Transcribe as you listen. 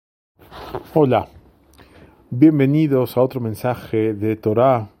Hola, bienvenidos a otro mensaje de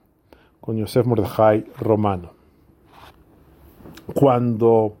Torah con Yosef Mordejai Romano.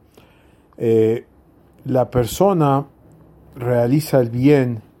 Cuando la persona realiza el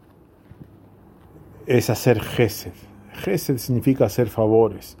bien, es hacer gesed. Gesed significa hacer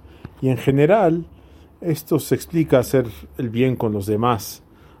favores. Y en general, esto se explica hacer el bien con los demás,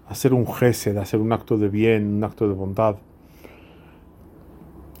 hacer un gesed, hacer un acto de bien, un acto de bondad.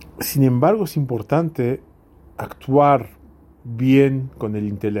 Sin embargo, es importante actuar bien con el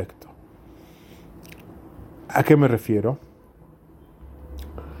intelecto. ¿A qué me refiero?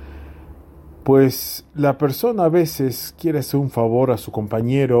 Pues la persona a veces quiere hacer un favor a su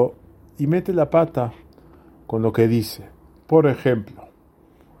compañero y mete la pata con lo que dice. Por ejemplo,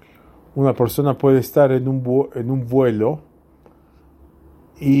 una persona puede estar en un vuelo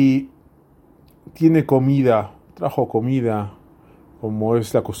y tiene comida, trajo comida, como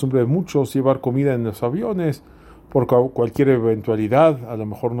es la costumbre de muchos, llevar comida en los aviones por cualquier eventualidad. A lo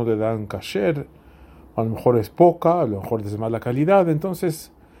mejor no le dan kasher, a lo mejor es poca, a lo mejor es de mala calidad.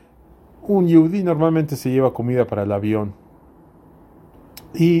 Entonces, un yehudí normalmente se lleva comida para el avión.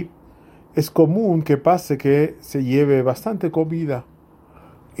 Y es común que pase que se lleve bastante comida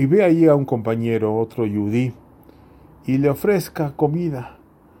y ve ahí a un compañero, otro yehudí, y le ofrezca comida.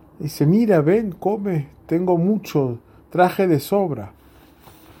 Dice, mira, ven, come, tengo mucho, traje de sobra.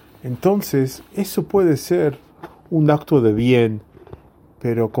 Entonces, eso puede ser un acto de bien,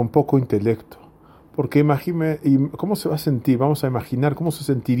 pero con poco intelecto. Porque imagine, ¿cómo se va a sentir? Vamos a imaginar cómo se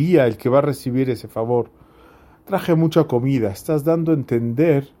sentiría el que va a recibir ese favor. Traje mucha comida, estás dando a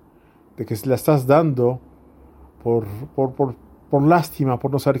entender de que se la estás dando por lástima,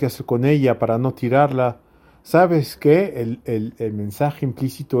 por no saber qué hacer con ella, para no tirarla. ¿Sabes qué? El mensaje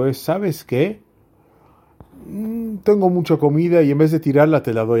implícito es, ¿sabes qué? Tengo mucha comida y en vez de tirarla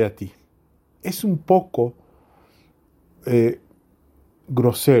te la doy a ti. Es un poco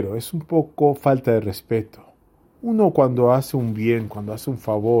grosero, es un poco falta de respeto. Uno cuando hace un bien, cuando hace un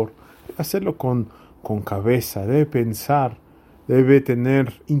favor, debe hacerlo con cabeza, debe pensar, debe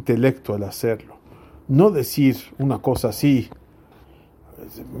tener intelecto al hacerlo. No decir una cosa así,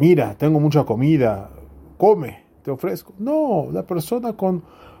 mira, tengo mucha comida, come, te ofrezco. No, la persona con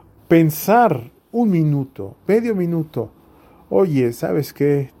pensar un minuto, medio minuto, oye, ¿sabes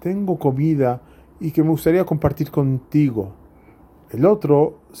qué? Tengo comida y que me gustaría compartir contigo. El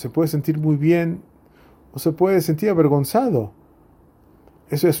otro se puede sentir muy bien o se puede sentir avergonzado.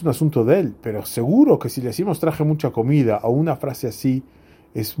 Eso es un asunto de él, pero seguro que si le decimos traje mucha comida o una frase así,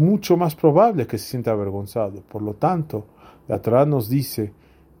 es mucho más probable que se sienta avergonzado. Por lo tanto, la Torah nos dice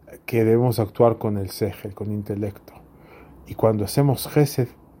que debemos actuar con el sejel, con intelecto. Y cuando hacemos gesed,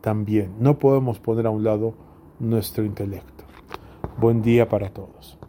 también no podemos poner a un lado nuestro intelecto. Buen día para todos.